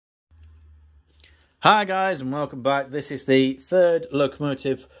Hi guys and welcome back. This is the third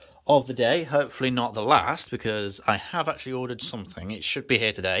locomotive of the day, hopefully not the last because I have actually ordered something. It should be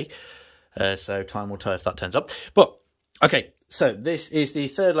here today, so time will tell if that turns up. But okay, so this is the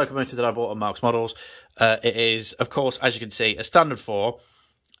third locomotive that I bought on Marks Models. It is, of course, as you can see, a standard 4,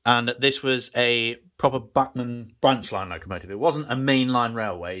 and this was a proper Bachmann branch line locomotive. It wasn't a mainline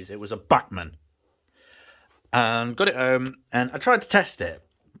railways, it was a Bachmann. And got it home and I tried to test it.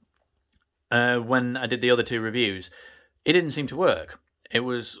 When I did the other two reviews, it didn't seem to work. It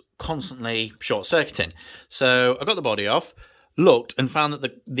was constantly short-circuiting. So I got the body off, looked, and found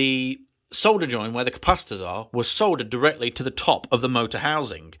that the solder joint where the capacitors are was soldered directly to the top of the motor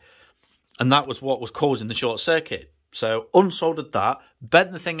housing. And that was what was causing the short circuit. So unsoldered that,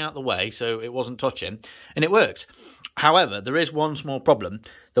 bent the thing out of the way so it wasn't touching, and it works. However, there is one small problem,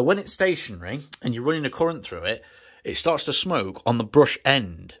 that when it's stationary and you're running a current through it, it starts to smoke on the brush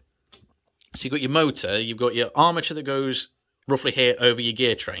end. So you've got your motor, you've got your armature that goes roughly here over your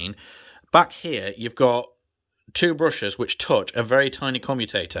gear train. Back here, you've got two brushes which touch a very tiny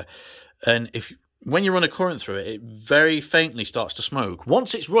commutator. And when you run a current through it, it very faintly starts to smoke.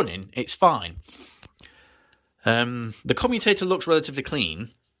 Once it's running, it's fine. The commutator looks relatively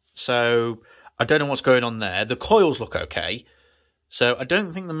clean, so I don't know what's going on there. The coils look okay, so I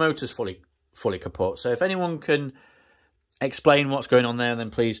don't think the motor's fully kaput. So if anyone can explain what's going on there, then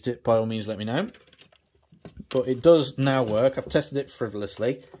please, by all means, let me know. But it does now work. I've tested it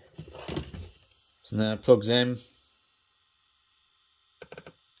frivolously. So now it plugs in.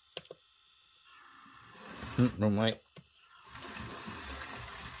 Wrong way.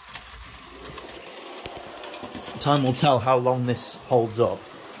 Time will tell how long this holds up.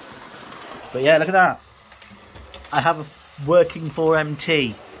 But yeah, look at that. I have a working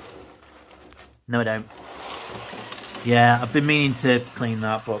 4MT. No, I don't. Yeah, I've been meaning to clean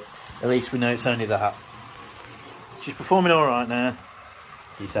that, but at least we know it's only that. She's performing all right now,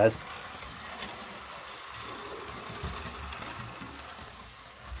 he says.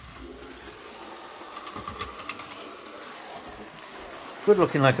 Good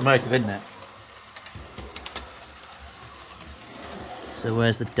looking locomotive, isn't it? So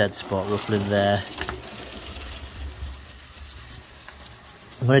where's the dead spot? Roughly there.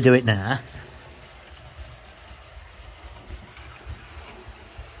 I'm going to do it now.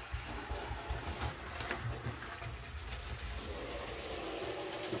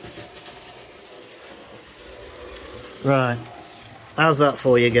 Right, how's that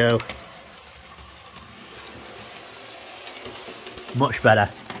for you go? Much better.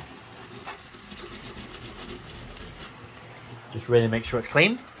 Just really make sure it's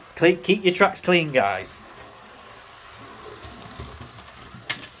clean. Keep your tracks clean, guys.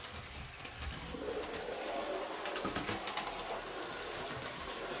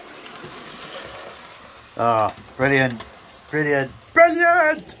 Ah, brilliant, brilliant,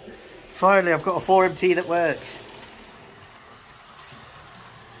 brilliant! Finally, I've got a 4MT that works.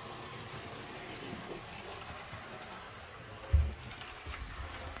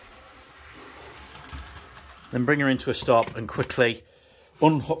 Then bring her into a stop and quickly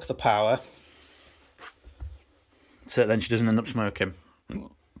unhook the power so then she doesn't end up smoking.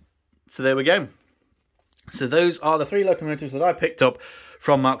 So there we go. So those are the 3 locomotives that I picked up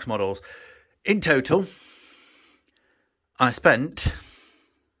from Marks Models. In total, I spent,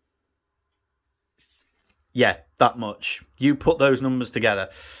 yeah, that much. You put those numbers together.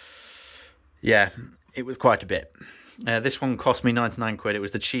 Yeah, it was quite a bit. This one cost me 99 quid. It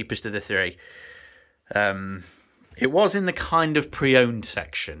was the cheapest of the 3. It was in the kind of pre-owned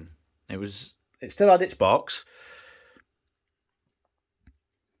section. It still had its box.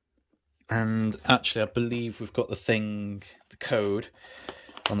 And actually, I believe we've got the code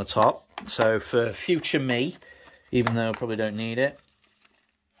on the top. So for future me, even though I probably don't need it,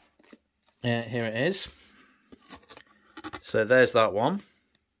 here it is. So there's that one.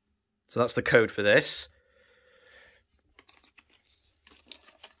 So that's the code for this.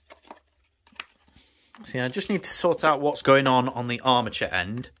 So yeah, I just need to sort out what's going on the armature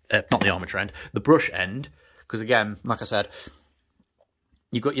end. Not the armature end, the brush end. Because again, like I said,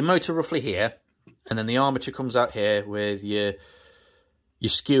 you've got your motor roughly here, and then the armature comes out here with your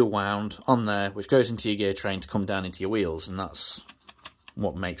skew wound on there, which goes into your gear train to come down into your wheels, and that's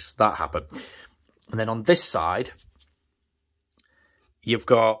what makes that happen. And then on this side, you've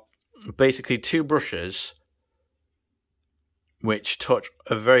got basically 2 brushes which touch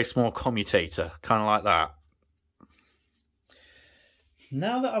a very small commutator, kind of like that.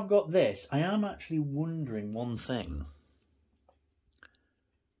 Now that I've got this, I am actually wondering one thing.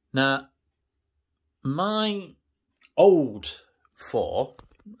 Now, my old 4,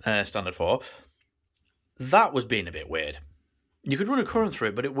 standard 4, That was being a bit weird. You could run a current through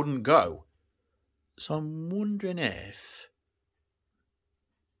it, but it wouldn't go. So I'm wondering if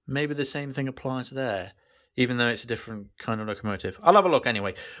maybe the same thing applies there, even though it's a different kind of locomotive. I'll have a look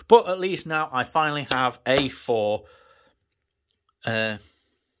anyway. But at least now I finally have a 4,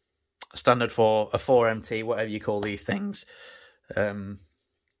 standard 4, a 4MT, whatever you call these things. At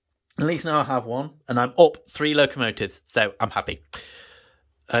least now I have one, and I'm up 3 locomotives, so I'm happy.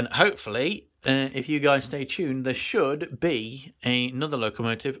 And hopefully, if you guys stay tuned, there should be another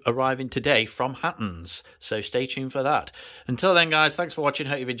locomotive arriving today from Hattons. So stay tuned for that. Until then, guys, thanks for watching.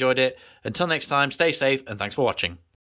 Hope you've enjoyed it. Until next time, stay safe, and thanks for watching.